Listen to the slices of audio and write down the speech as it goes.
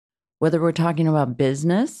Whether we're talking about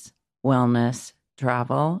business, wellness,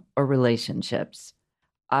 travel, or relationships,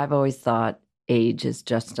 I've always thought age is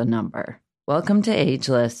just a number. Welcome to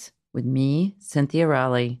Ageless with me, Cynthia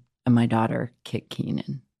Rowley, and my daughter, Kit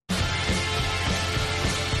Keenan.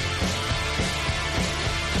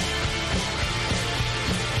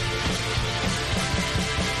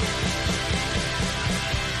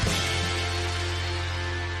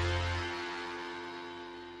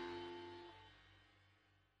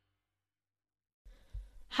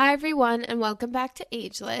 Hi everyone and welcome back to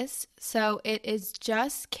Ageless. So it is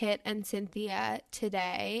just Kit and Cynthia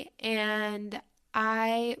today, and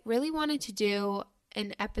I really wanted to do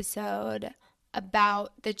an episode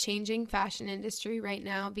about the changing fashion industry right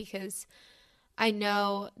now because I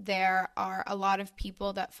know there are a lot of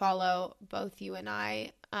people that follow both you and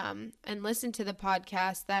I and listen to the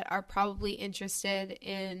podcast that are probably interested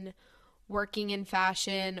in working in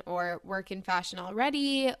fashion or work in fashion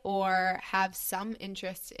already or have some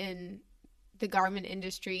interest in the garment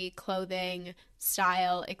industry, clothing,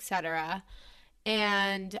 style, etc.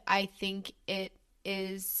 And I think it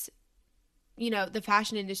is, the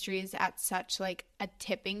fashion industry is at such like a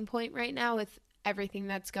tipping point right now with everything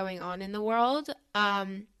that's going on in the world.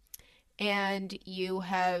 And you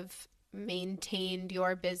have maintained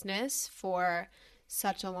your business for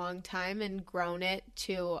such a long time and grown it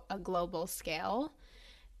to a global scale.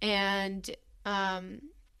 And I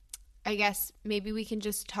guess maybe we can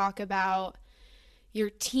just talk about your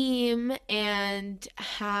team and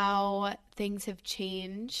how things have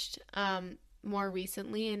changed more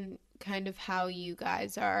recently and kind of how you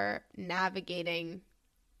guys are navigating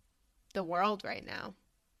the world right now.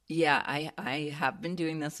 Yeah, I have been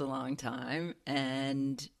doing this a long time,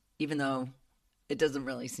 and even though it doesn't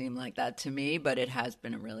really seem like that to me, but it has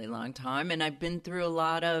been a really long time, and I've been through a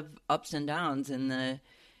lot of ups and downs in the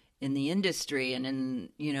industry and in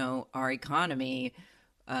our economy.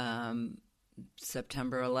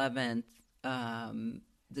 September 11th,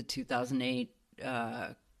 the 2008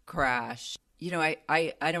 crash.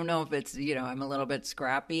 I don't know if it's I'm a little bit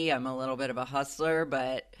scrappy, I'm a little bit of a hustler,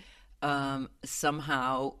 but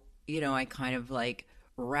somehow I kind of like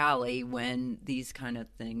rally when these kind of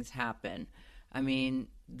things happen. I mean,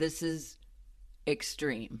 this is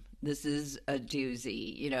extreme. This is a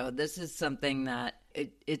doozy. This is something that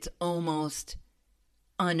it's almost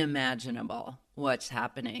unimaginable what's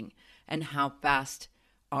happening and how fast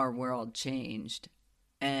our world changed.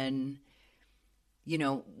 And,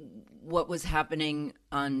 what was happening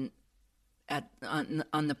on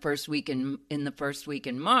the first week in the first week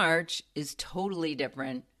in March is totally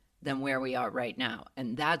different than where we are right now.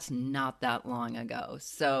 And that's not that long ago.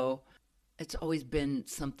 So it's always been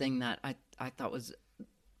something that I thought was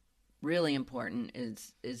really important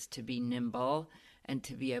is to be nimble and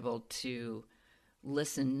to be able to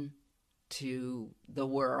listen to the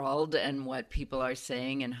world and what people are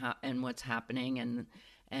saying and how and what's happening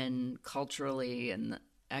and culturally and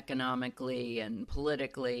economically and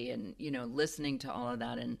politically, and listening to all of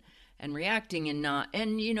that and reacting and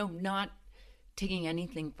not taking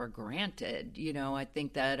anything for granted. I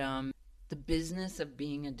think that the business of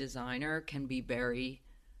being a designer can be very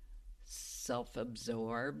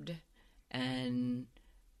self-absorbed and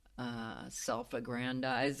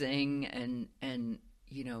self-aggrandizing, and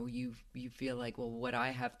you feel like, well, what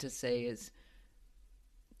I have to say is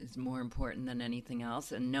more important than anything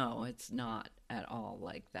else. And no, it's not at all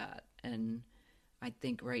like that. And I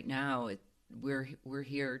think right now we're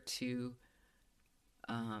here to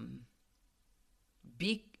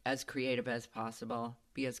be as creative as possible,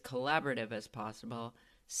 be as collaborative as possible,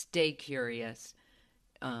 stay curious,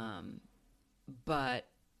 but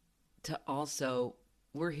to also,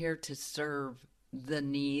 we're here to serve the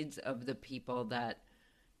needs of the people that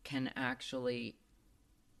can actually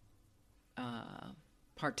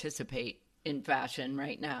participate in fashion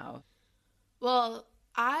right now. Well,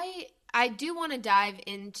 I do want to dive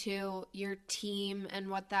into your team and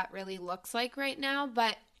what that really looks like right now,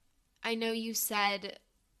 but I know you said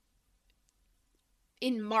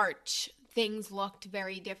in March things looked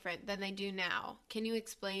very different than they do now. Can you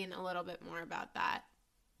explain a little bit more about that?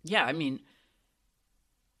 Yeah, I mean,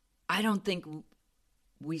 I don't think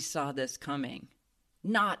we saw this coming.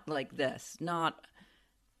 Not like this. Not,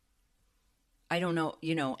 I don't know,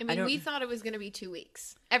 I mean, we thought it was going to be 2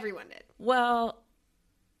 weeks. Everyone did. Well,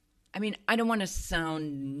 I mean, I don't want to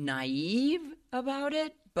sound naive about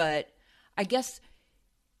it, but I guess,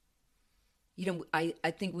 I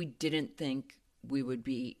think we didn't think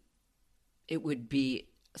it would be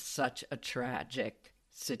such a tragic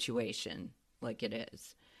situation like it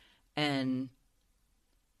is. And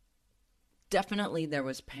definitely there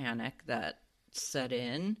was panic that set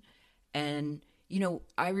in, And,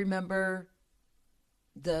 I remember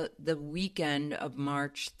the weekend of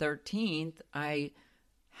March 13th, I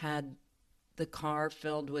had the car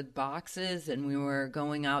filled with boxes, and we were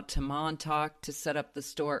going out to Montauk to set up the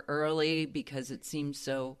store early because it seemed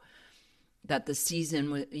so that the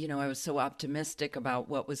season was, I was so optimistic about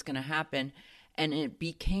what was going to happen. And it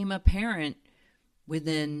became apparent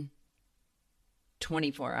within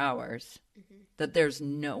 24 hours that there's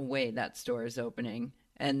no way that store is opening.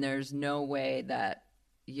 And there's no way that,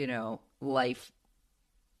 life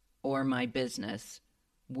or my business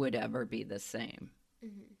would ever be the same.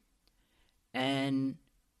 And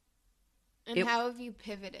how have you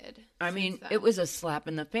pivoted? I mean, it was a slap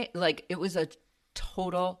in the face. Like, it was a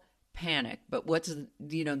total panic. But what's,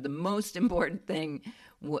 the most important thing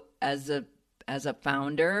as a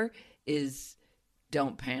founder is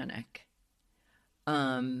don't panic.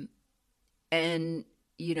 And,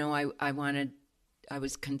 I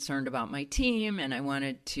was concerned about my team, and I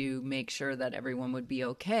wanted to make sure that everyone would be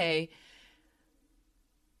okay.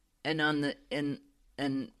 And on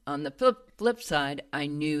the flip side, I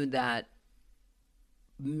knew that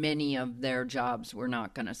many of their jobs were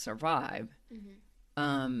not going to survive.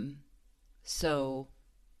 So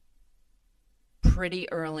pretty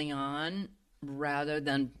early on, rather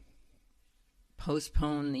than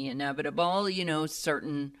postpone the inevitable,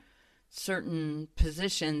 certain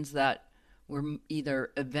positions that were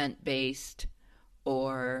either event-based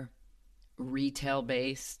or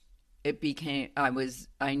retail-based,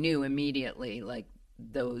 I knew immediately, like,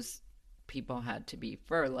 those people had to be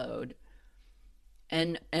furloughed.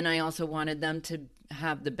 And I also wanted them to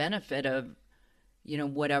have the benefit of,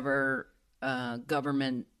 whatever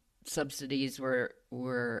government subsidies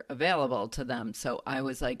were available to them. So I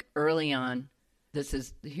was like, early on,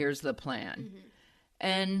 here's the plan.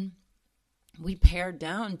 And we pared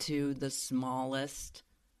down to the smallest,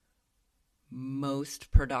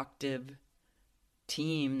 most productive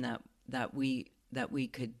team that we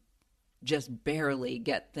could just barely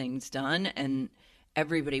get things done. And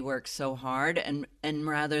everybody works so hard. And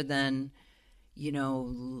rather than,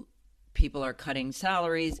 people are cutting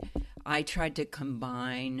salaries, I tried to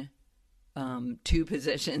combine two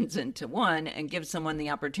positions into one and give someone the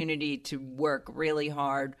opportunity to work really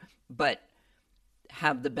hard, but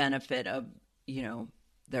have the benefit of,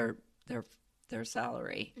 their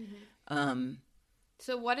salary.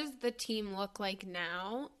 So what does the team look like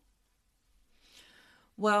now?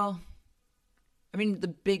 Well, I mean, the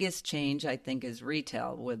biggest change, I think, is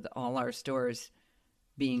retail, with all our stores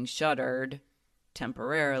being shuttered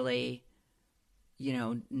temporarily.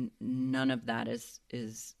 None of that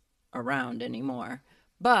is around anymore.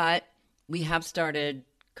 But we have started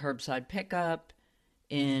curbside pickup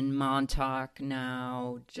in Montauk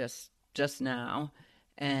now, just now,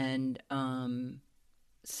 and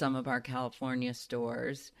some of our California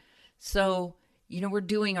stores. So, we're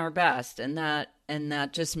doing our best, and that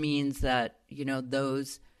just means that,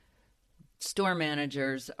 those store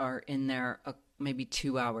managers are in there maybe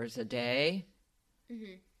 2 hours a day,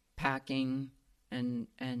 packing and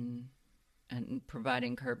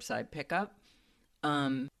providing curbside pickup.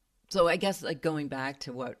 So I guess, like, going back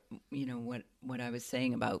to what I was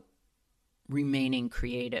saying about remaining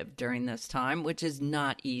creative during this time, which is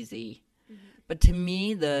not easy. But to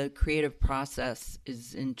me, the creative process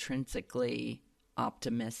is intrinsically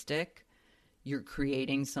optimistic. You're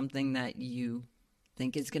creating something that you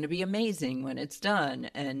think is going to be amazing when it's done.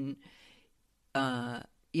 And,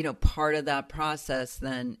 part of that process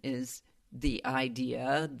then is the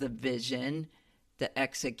idea, the vision, the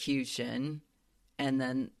execution, and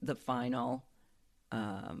then the final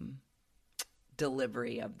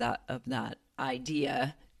delivery of that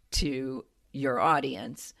idea to your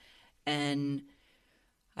audience. And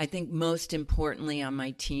I think most importantly on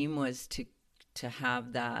my team was to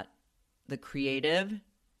have the creative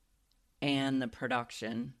and the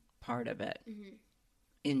production part of it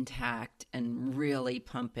intact and really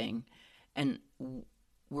pumping. And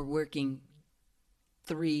we're working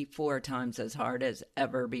 3-4 times as hard as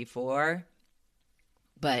ever before.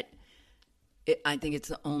 But I think it's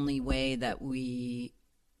the only way that we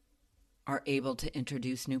are able to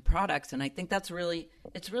introduce new products. And I think it's really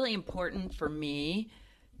important for me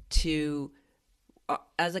to,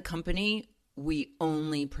 as a company, we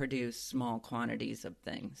only produce small quantities of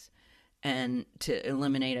things and to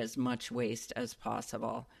eliminate as much waste as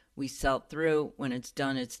possible. We sell through. When it's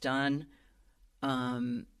done, it's done.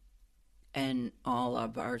 And all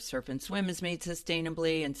of our surf and swim is made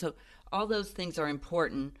sustainably. And so all those things are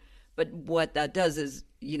important. But what that does is,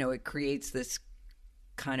 it creates this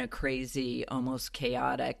kind of crazy, almost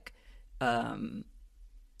chaotic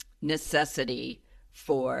necessity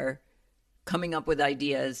for coming up with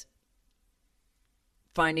ideas,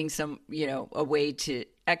 finding some, a way to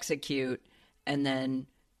execute, and then,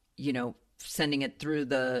 sending it through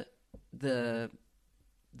the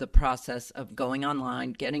process of going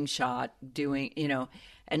online, getting shot, doing,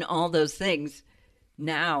 and all those things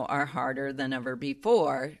now are harder than ever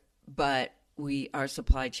before. But our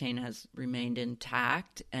supply chain has remained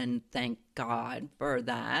intact, and thank God for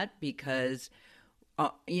that, because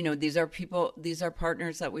these are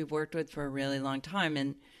partners that we've worked with for a really long time,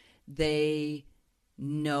 and they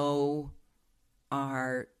know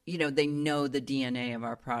they know the DNA of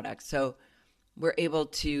our product. So we're able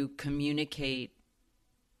to communicate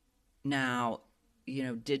now,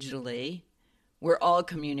 digitally. We're all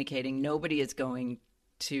communicating. Nobody is going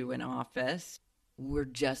to an office. We're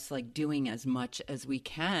just like doing as much as we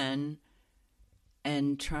can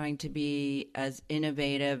and trying to be as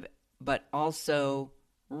innovative, but also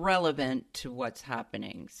relevant to what's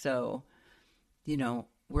happening. So,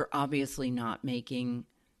 we're obviously not making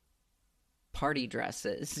party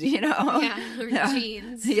dresses, Yeah, or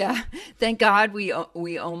jeans. Yeah. Thank God we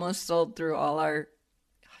almost sold through all our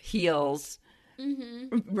heels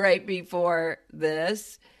right before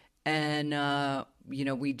this. And,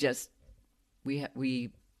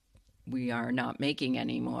 we are not making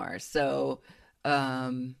anymore. So,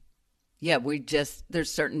 there's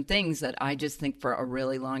certain things that I just think for a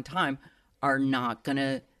really long time are not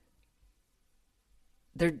gonna,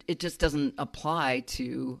 it just doesn't apply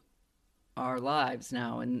to our lives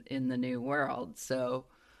now in the new world. So,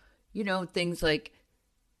 things like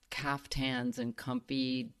caftans and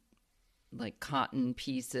comfy, like cotton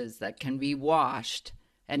pieces that can be washed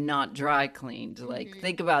and not dry cleaned. Like,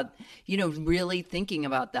 think about, really thinking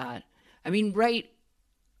about that. I mean, right,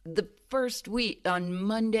 the first week on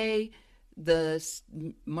Monday, the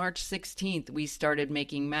March 16th, we started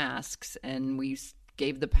making masks, and we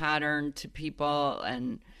gave the pattern to people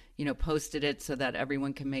and, posted it so that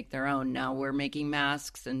everyone can make their own. Now we're making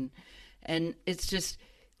masks, and it's just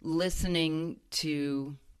listening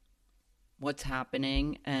to what's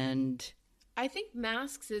happening. And I think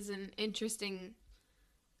masks is an interesting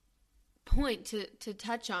point to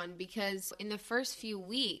touch on, because in the first few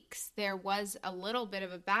weeks there was a little bit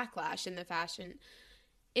of a backlash in the fashion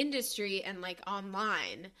industry and like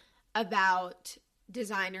online about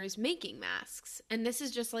designers making masks. And this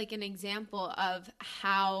is just like an example of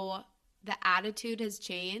how the attitude has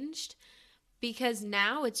changed, because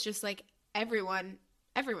now it's just like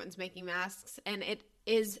everyone's making masks, and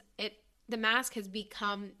the mask has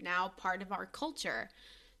become now part of our culture.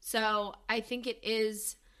 So I think it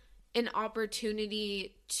is an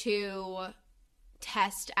opportunity to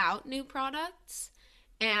test out new products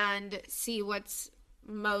and see what's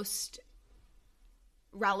most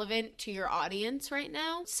relevant to your audience right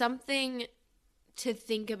now. Something to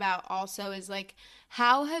think about also is like,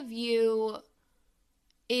 how have you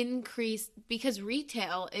increased, because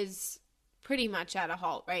retail is pretty much at a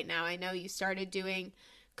halt right now. I know you started doing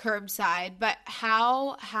curbside, but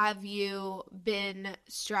how have you been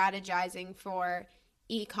strategizing for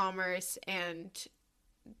e-commerce and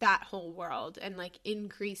that whole world, and like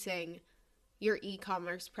increasing your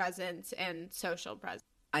e-commerce presence and social presence?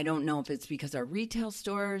 I don't know if it's because our retail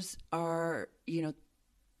stores are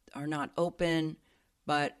not open,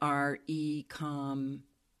 but our e-com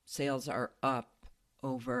sales are up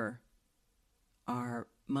over our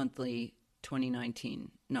monthly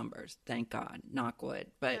 2019 numbers. Thank God, knock wood.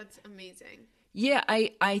 But that's amazing. Yeah,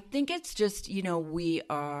 I think it's just, we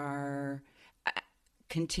are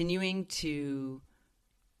continuing to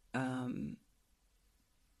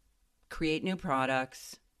create new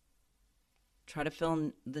products, try to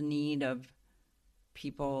fill the need of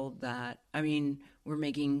people that,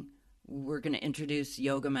 we're going to introduce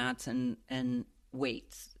yoga mats and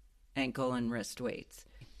weights, ankle and wrist weights,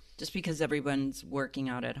 just because everyone's working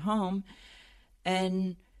out at home.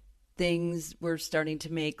 And we're starting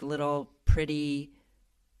to make little pretty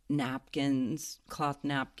napkins, cloth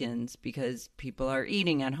napkins, because people are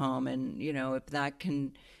eating at home. And, if that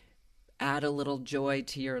can add a little joy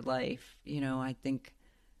to your life, I think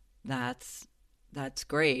that's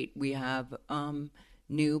great. We have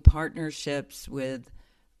new partnerships with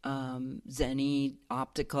Zenni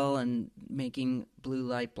Optical and making blue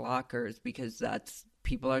light blockers, because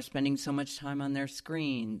people are spending so much time on their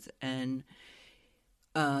screens. And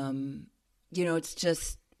it's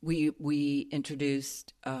just, we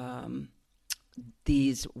introduced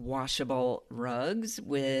these washable rugs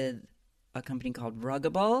with a company called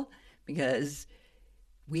Ruggable, because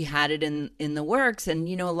we had it in the works. And,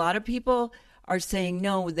 a lot of people are saying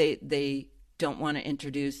no, they don't want to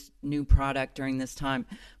introduce new product during this time.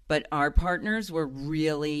 But our partners were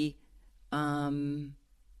really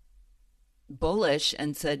bullish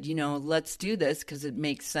and said, let's do this because it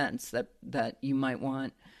makes sense that you might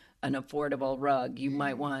want an affordable rug, you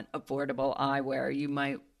might want affordable eyewear, you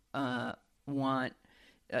might want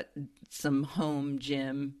some home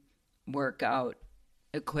gym workout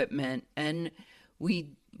equipment, and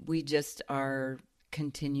we just are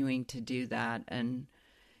continuing to do that. And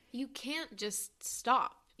you can't just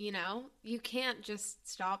stop, you can't just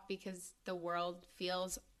stop because the world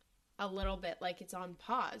feels a little bit like it's on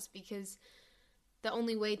pause, because the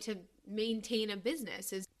only way to maintain a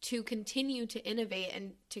business is to continue to innovate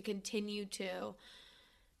and to continue to,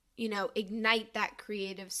 ignite that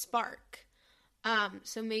creative spark.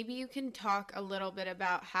 So maybe you can talk a little bit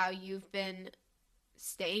about how you've been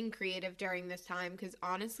staying creative during this time, because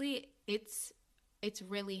honestly, it's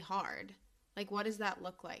really hard. Like, what does that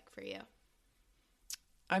look like for you?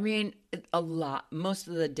 I mean, most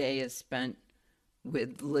of the day is spent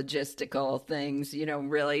with logistical things,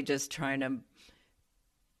 really just trying to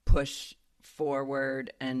push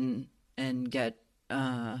forward and get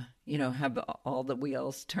have all the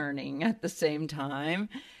wheels turning at the same time.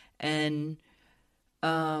 And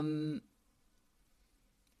then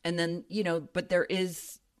but there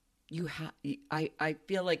is, I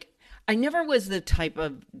feel like I never was the type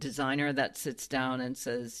of designer that sits down and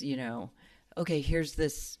says, okay, here's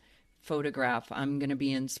this photograph, I'm going to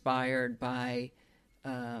be inspired by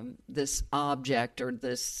this object or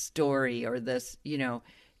this story or this,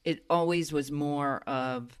 it always was more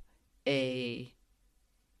of a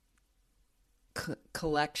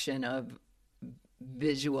collection of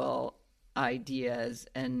visual ideas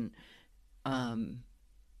and,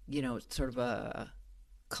 sort of a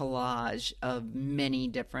collage of many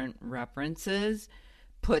different references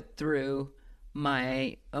put through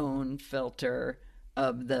my own filter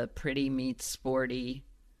of the pretty meets sporty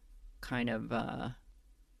kind of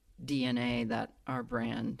DNA that our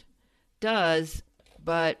brand does.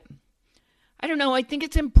 But I don't know, I think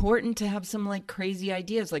it's important to have some like crazy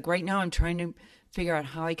ideas. Like right now I'm trying to figure out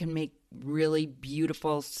how I can make really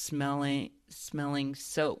beautiful smelling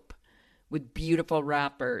soap with beautiful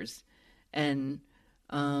wrappers. And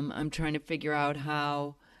I'm trying to figure out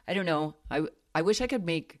how, I don't know, I wish I could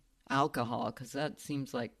make alcohol, because that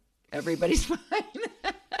seems like everybody's fine.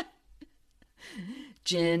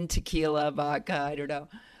 Gin, tequila, vodka, I don't know.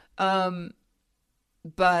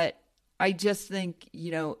 But I just think,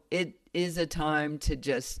 it is a time to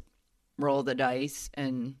just roll the dice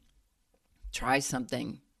and try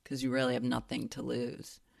something, because you really have nothing to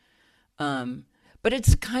lose. But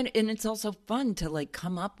it's and it's also fun to like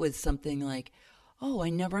come up with something like, oh,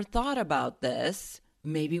 I never thought about this.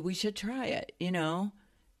 Maybe we should try it,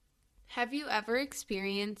 Have you ever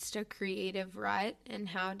experienced a creative rut, and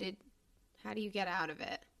how do you get out of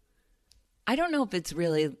it? I don't know if it's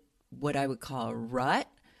really what I would call a rut,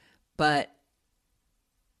 but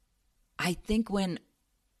I think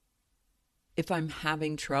if I'm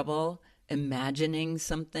having trouble imagining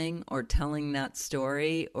something or telling that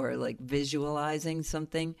story or like visualizing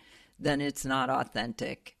something, then it's not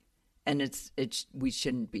authentic, and we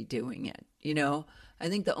shouldn't be doing it. I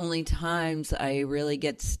think the only times I really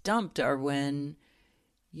get stumped are when,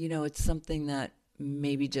 it's something that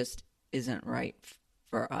maybe just isn't right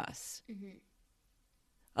for us. Mm-hmm.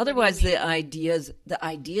 Otherwise, the ideas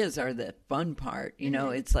are the fun part.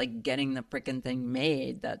 Mm-hmm. It's like getting the frickin' thing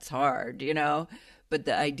made that's hard. But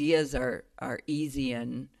the ideas are easy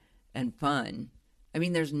and fun. I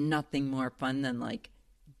mean, there's nothing more fun than like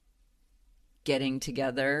getting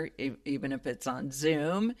together, even if it's on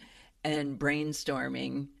Zoom, and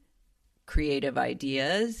brainstorming creative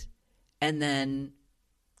ideas, and then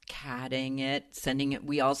catting it, sending it.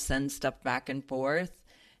 We all send stuff back and forth.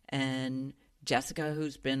 And Jessica,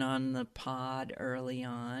 who's been on the pod early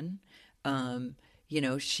on,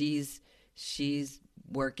 she's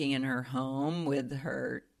working in her home with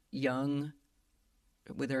her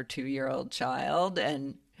 2-year-old child,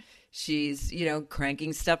 and she's,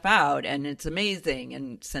 cranking stuff out, and it's amazing,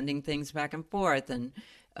 and sending things back and forth, and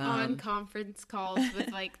on conference calls with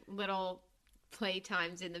like little play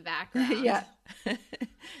times in the background. Yeah.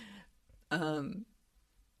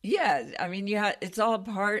 Yeah, I mean, yeah, it's all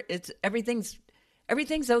part, everything's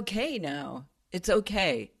okay now. It's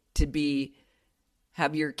okay to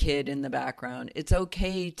have your kid in the background. It's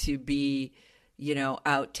okay to be,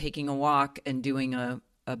 out taking a walk and doing a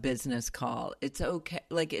business call. It's okay.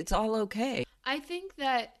 Like, it's all okay. I think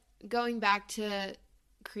that going back to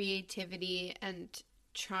creativity and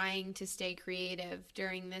trying to stay creative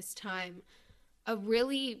during this time, a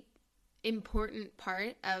really important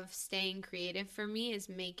part of staying creative for me is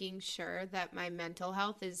making sure that my mental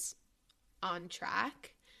health is on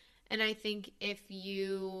track. And I think if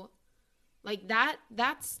you like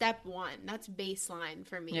that's step one. That's baseline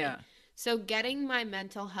for me. Yeah. So getting my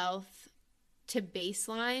mental health to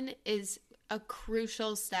baseline is a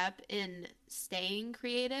crucial step in staying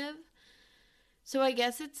creative. So I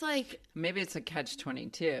guess it's like maybe it's a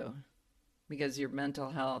catch-22 because your mental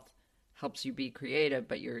health helps you be creative,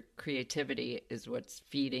 but your creativity is what's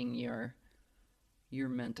feeding your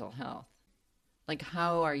mental health. Like,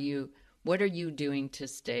 what are you doing to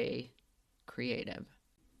stay creative?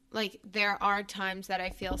 like there are times that I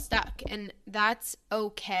feel stuck, and that's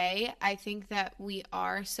okay. I think that we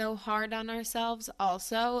are so hard on ourselves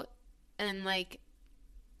also, and like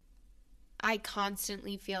I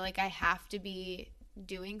constantly feel like I have to be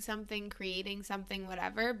doing something, creating something,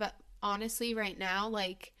 whatever, but honestly right now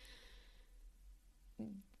like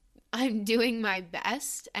I'm doing my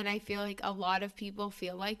best, and I feel like a lot of people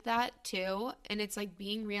feel like that too, and it's like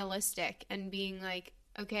being realistic and being like,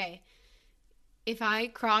 okay, if I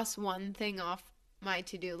cross one thing off my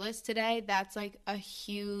to-do list today, that's like a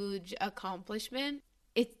huge accomplishment.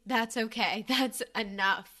 That's okay. That's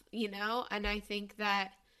enough, you know? And I think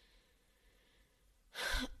that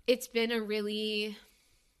it's been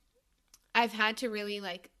I've had to really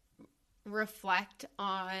like reflect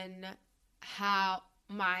on how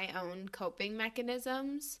my own coping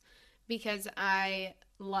mechanisms, because I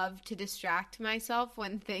love to distract myself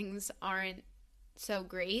when things aren't so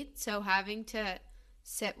great. So having to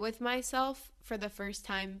sit with myself for the first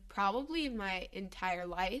time probably in my entire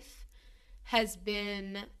life has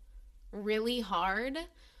been really hard.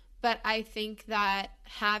 But I think that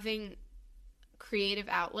having creative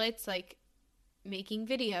outlets like making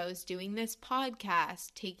videos, doing this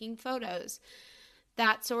podcast, taking photos,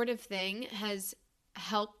 that sort of thing has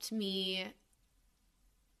helped me,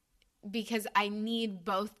 because I need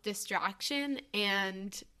both distraction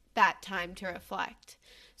and that time to reflect.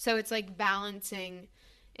 So it's like balancing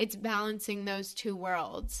those two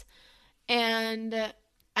worlds. And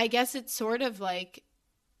I guess it's sort of like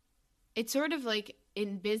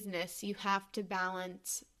in business, you have to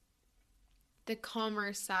balance the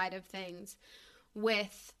commerce side of things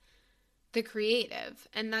with the creative.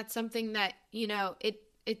 And that's something that, you know,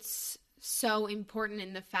 it's so important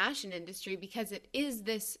in the fashion industry, because it's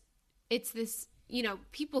this, you know,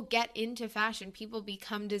 people get into fashion, people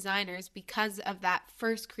become designers because of that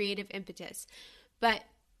first creative impetus. But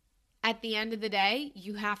at the end of the day,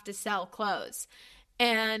 you have to sell clothes.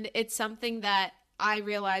 And it's something that I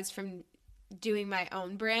realized from doing my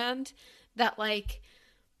own brand, that like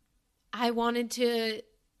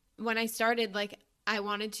when I started, like I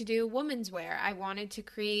wanted to do women's wear. I wanted to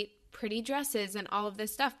create pretty dresses and all of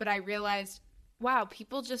this stuff. But I realized, wow,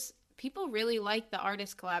 people really like the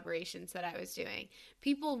artist collaborations that I was doing.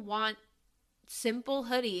 People want simple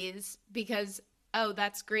hoodies because, oh,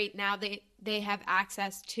 that's great. Now they have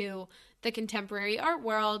access to the contemporary art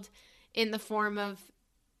world in the form of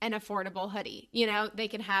an affordable hoodie. You know, they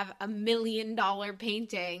can have $1 million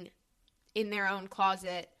painting in their own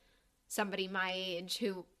closet. Somebody my age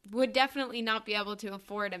who would definitely not be able to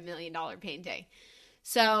afford $1 million painting.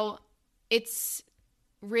 So it's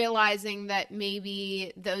realizing that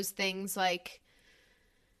maybe those things, like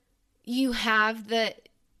you have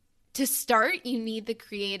to start, you need the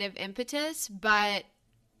creative impetus, but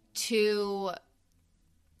to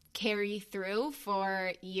carry through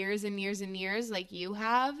for years and years and years like you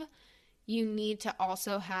have, you need to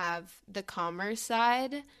also have the commerce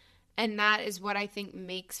side. And that is what I think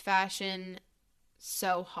makes fashion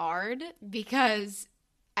so hard, because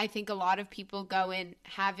I think a lot of people go in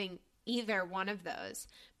having either one of those,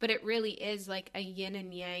 but it really is like a yin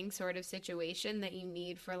and yang sort of situation that you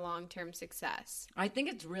need for long-term success. I think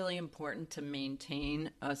it's really important to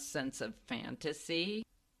maintain a sense of fantasy.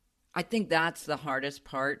 I think that's the hardest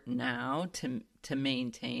part now to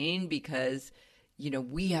maintain, because, you know,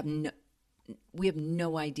 we have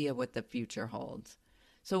no idea what the future holds.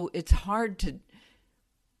 So it's hard to,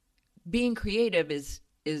 being creative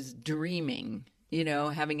is dreaming, you know,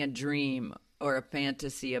 having a dream or a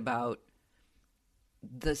fantasy about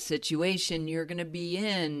the situation you're going to be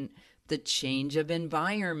in, the change of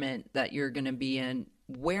environment that you're going to be in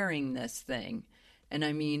wearing this thing. And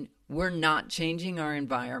I mean, we're not changing our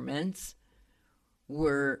environments.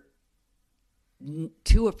 We're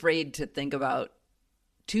too afraid to think about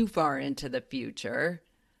too far into the future.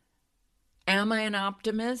 Am I an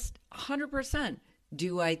optimist? 100%.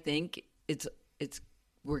 Do I think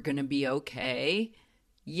we're going to be okay?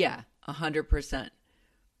 Yeah, 100%.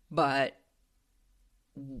 But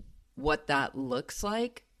what that looks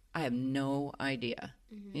like, I have no idea,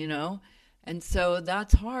 you know? And so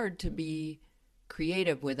that's hard to be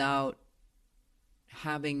creative without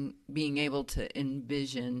being able to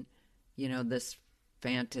envision, this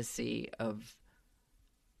fantasy of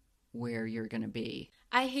where you're going to be.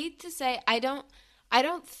 I hate to say, I don't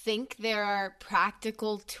think there are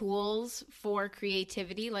practical tools for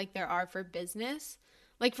creativity like there are for business.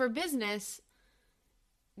 Like for business,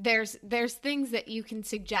 there's things that you can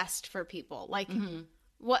suggest for people. Like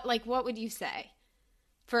what would you say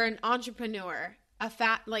for an entrepreneur,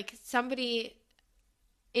 like somebody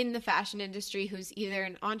in the fashion industry who's either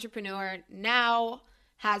an entrepreneur now,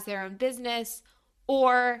 has their own business,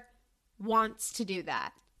 or wants to do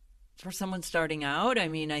that? For someone starting out, I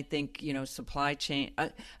mean, I think, supply chain,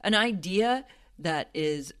 an idea that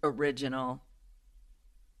is original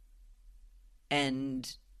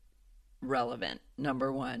and relevant,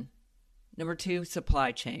 number one. Number two,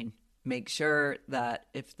 supply chain. Make sure that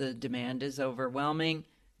if the demand is overwhelming,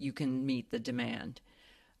 you can meet the demand.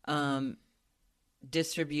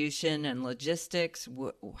 Distribution and logistics,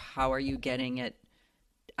 how are you getting it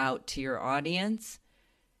out to your audience?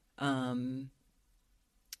 And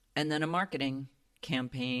then a marketing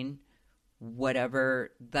campaign,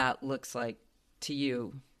 whatever that looks like to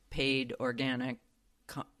you, paid, organic,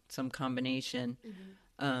 some combination.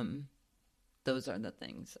 Those are the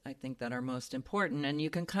things I think that are most important. And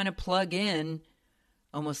you can kind of plug in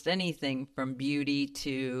almost anything from beauty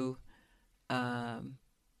to,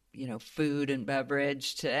 food and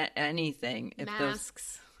beverage to anything.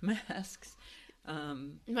 Masks. Masks.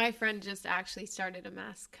 My friend just actually started a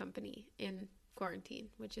mask company in quarantine,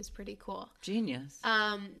 which is pretty cool. Genius.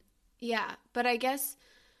 Yeah, but I guess,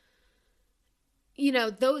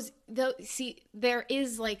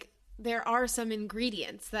 there are some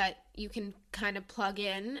ingredients that you can kind of plug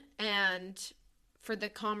in, and for the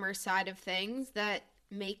commerce side of things that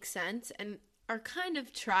make sense and are kind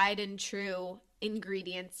of tried and true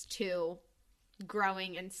ingredients to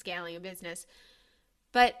growing and scaling a business.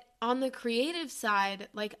 But on the creative side,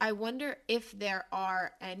 I wonder if there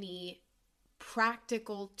are any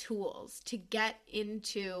practical tools to get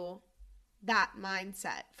into that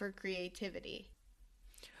mindset for creativity.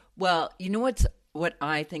 Well, what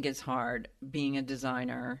I think is hard being a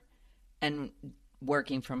designer and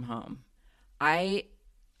working from home.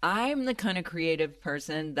 I'm the kind of creative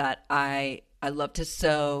person that I love to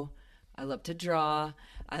sew, I love to draw,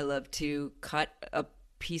 I love to cut a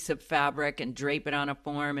piece of fabric and drape it on a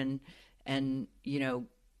form and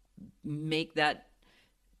make that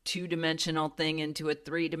two-dimensional thing into a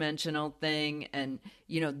three-dimensional thing, and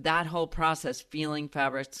that whole process, feeling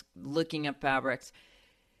fabrics, looking at fabrics.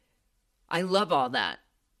 I love all that.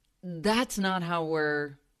 That's not how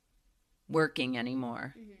we're working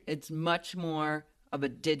anymore. It's much more of a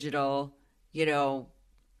digital,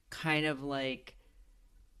 kind of like,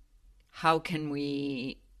 how can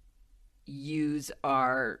we use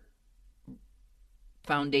our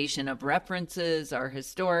foundation of references, our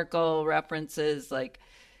historical references,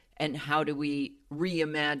 and how do we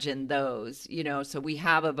reimagine those? So we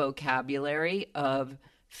have a vocabulary of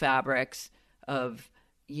fabrics, of,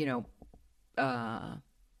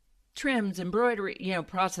 trims, embroidery,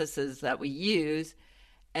 processes that we use,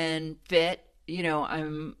 and fit.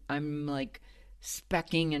 I'm like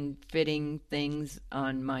specking and fitting things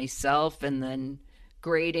on myself and then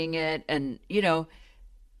grading it, and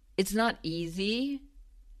it's not easy,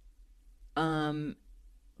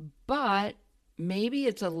 but maybe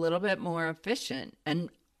it's a little bit more efficient, and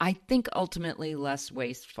I think ultimately less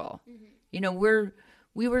wasteful. We're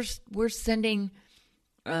sending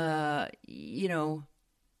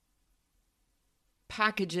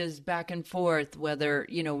packages back and forth, whether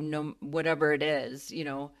whatever it is,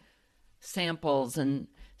 samples and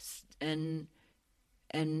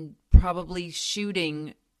probably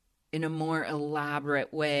shooting in a more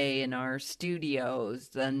elaborate way in our studios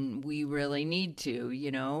than we really need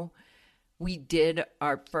to. We did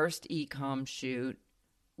our first e-com shoot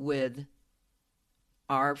with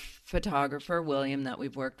our photographer, William, that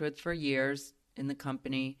we've worked with for years in the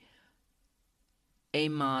company, a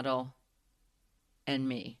model, and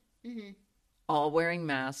me. All wearing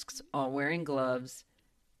masks, all wearing gloves,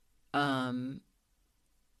 all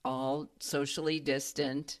socially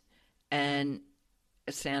distant, and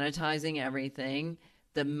sanitizing everything.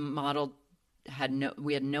 The model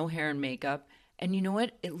we had no hair and makeup, and you know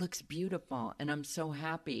what? It looks beautiful, and I'm so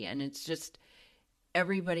happy. And it's just,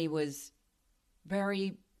 everybody was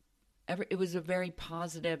it was a very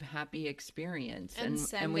positive, happy experience. And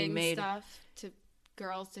sending we made stuff to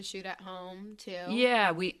girls to shoot at home too.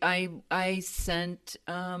 Yeah, I sent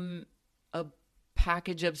a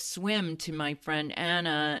package of swim to my friend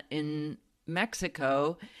Anna in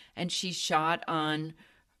Mexico, and she shot on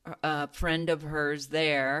a friend of hers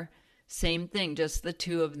there. same thing, just the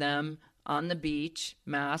two of them on the beach,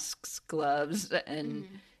 masks, gloves, and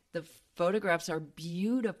the photographs are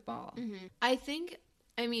beautiful. I think,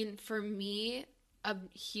 I mean, for me, a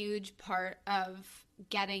huge part of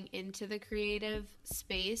getting into the creative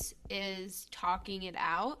space is talking it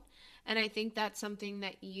out. And I think that's something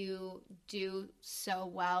that you do so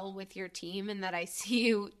well with your team, and that I see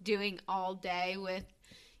you doing all day with,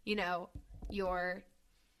 you know, your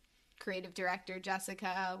creative director,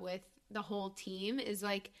 Jessica, with the whole team, is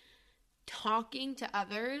like talking to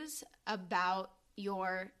others about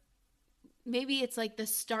your, maybe it's like the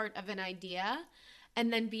start of an idea,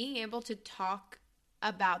 and then being able to talk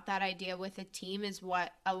about that idea with a team is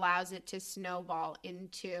what allows it to snowball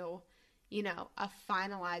into, you know, a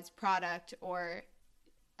finalized product or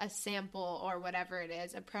a sample or whatever it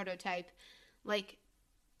is, a prototype. Like,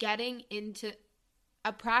 getting into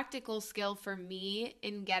a practical skill for me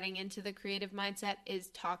in getting into the creative mindset is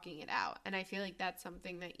talking it out. And I feel like that's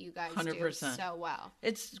something that you guys 100%. Do so well.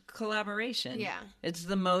 It's collaboration. Yeah. It's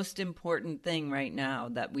the most important thing right now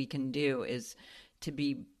that we can do, is to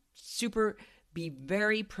be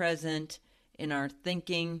very present in our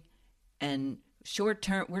thinking and short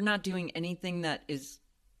term. We're not doing anything that is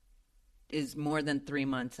more than 3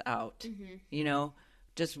 months out. You know,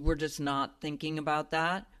 we're just not thinking about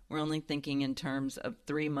that. We're only thinking in terms of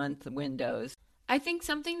 3-month windows. I think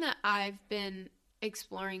something that I've been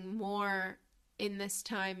exploring more in this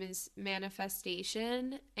time is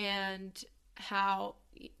manifestation, and how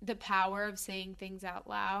the power of saying things out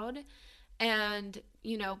loud. And,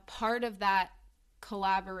 you know, part of that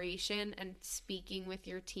collaboration and speaking with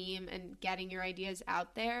your team and getting your ideas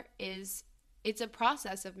out there is, it's a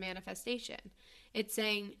process of manifestation. It's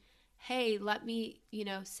saying, hey, let me, you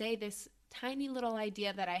know, say this tiny little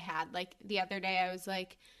idea that I had. Like the other day, I was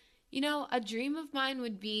like, you know, a dream of mine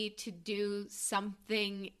would be to do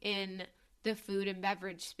something in the food and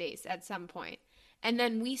beverage space at some point. And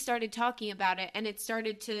then we started talking about it, and it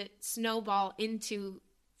started to snowball into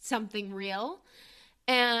something real.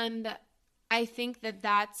 And I think that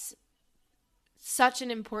that's such an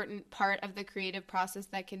important part of the creative process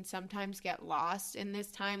that can sometimes get lost in this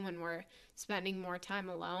time when we're spending more time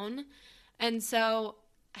alone. And so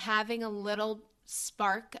having a little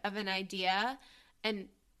spark of an idea and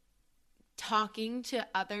talking to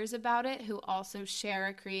others about it who also share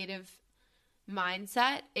a creative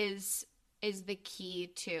mindset is the key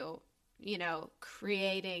to, you know,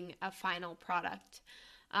 creating a final product,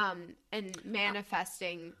 and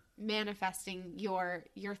manifesting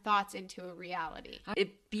your thoughts into a reality.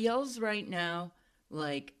 It feels right now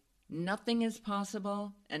like nothing is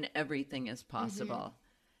possible and everything is possible.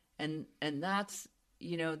 And that's,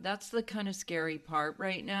 you know, that's the kind of scary part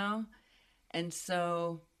right now. And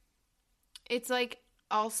so it's like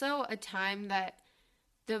also a time that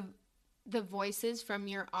the voices from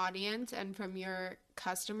your audience and from your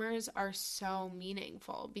customers are so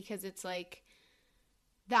meaningful, because it's like,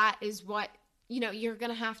 that is what, you know, you're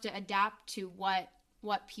going to have to adapt to what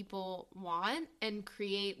people want and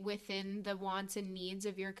create within the wants and needs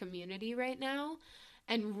of your community right now,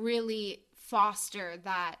 and really foster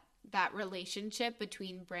that relationship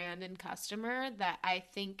between brand and customer that I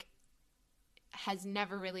think has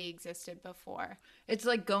never really existed before. It's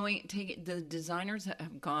like the designers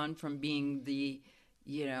have gone from being the,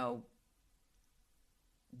 you know,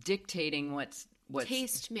 dictating what's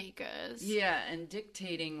tastemakers. Yeah, and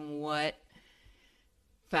dictating what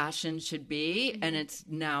fashion should be, and it's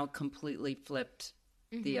now completely flipped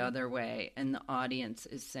the other way, and the audience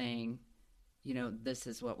is saying, you know, this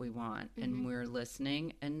is what we want, and we're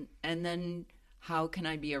listening, and then how can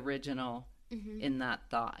I be original in that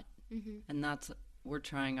thought? And we're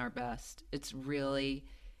trying our best. It's really,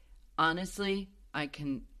 honestly,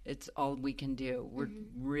 it's all we can do. We're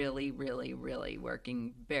really, really, really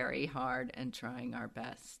working very hard and trying our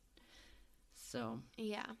best. So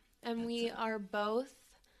yeah, and we are both,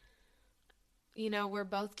 you know, we're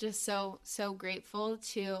both just so grateful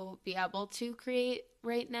to be able to create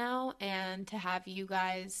right now, and to have you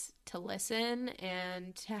guys to listen,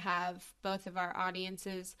 and to have both of our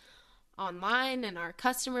audiences online and our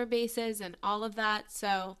customer bases and all of that.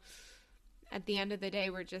 So at the end of the day,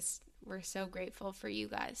 we're so grateful for you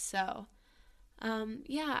guys. So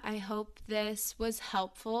yeah, I hope this was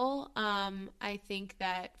helpful. I think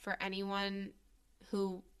that for anyone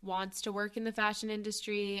who wants to work in the fashion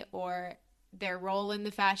industry, or their role in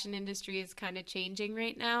the fashion industry is kind of changing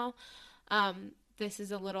right now, this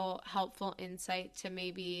is a little helpful insight to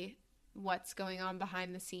maybe what's going on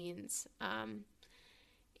behind the scenes.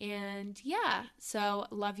 And yeah, so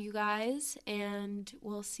love you guys, and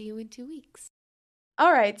we'll see you in 2 weeks.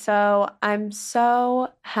 All right, so I'm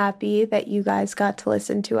so happy that you guys got to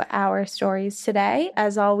listen to our stories today.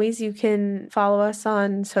 As always, you can follow us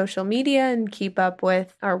on social media and keep up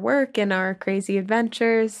with our work and our crazy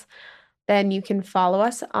adventures. Then you can follow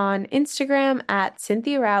us on Instagram at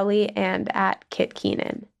Cynthia Rowley and at Kit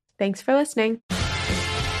Keenan. Thanks for listening.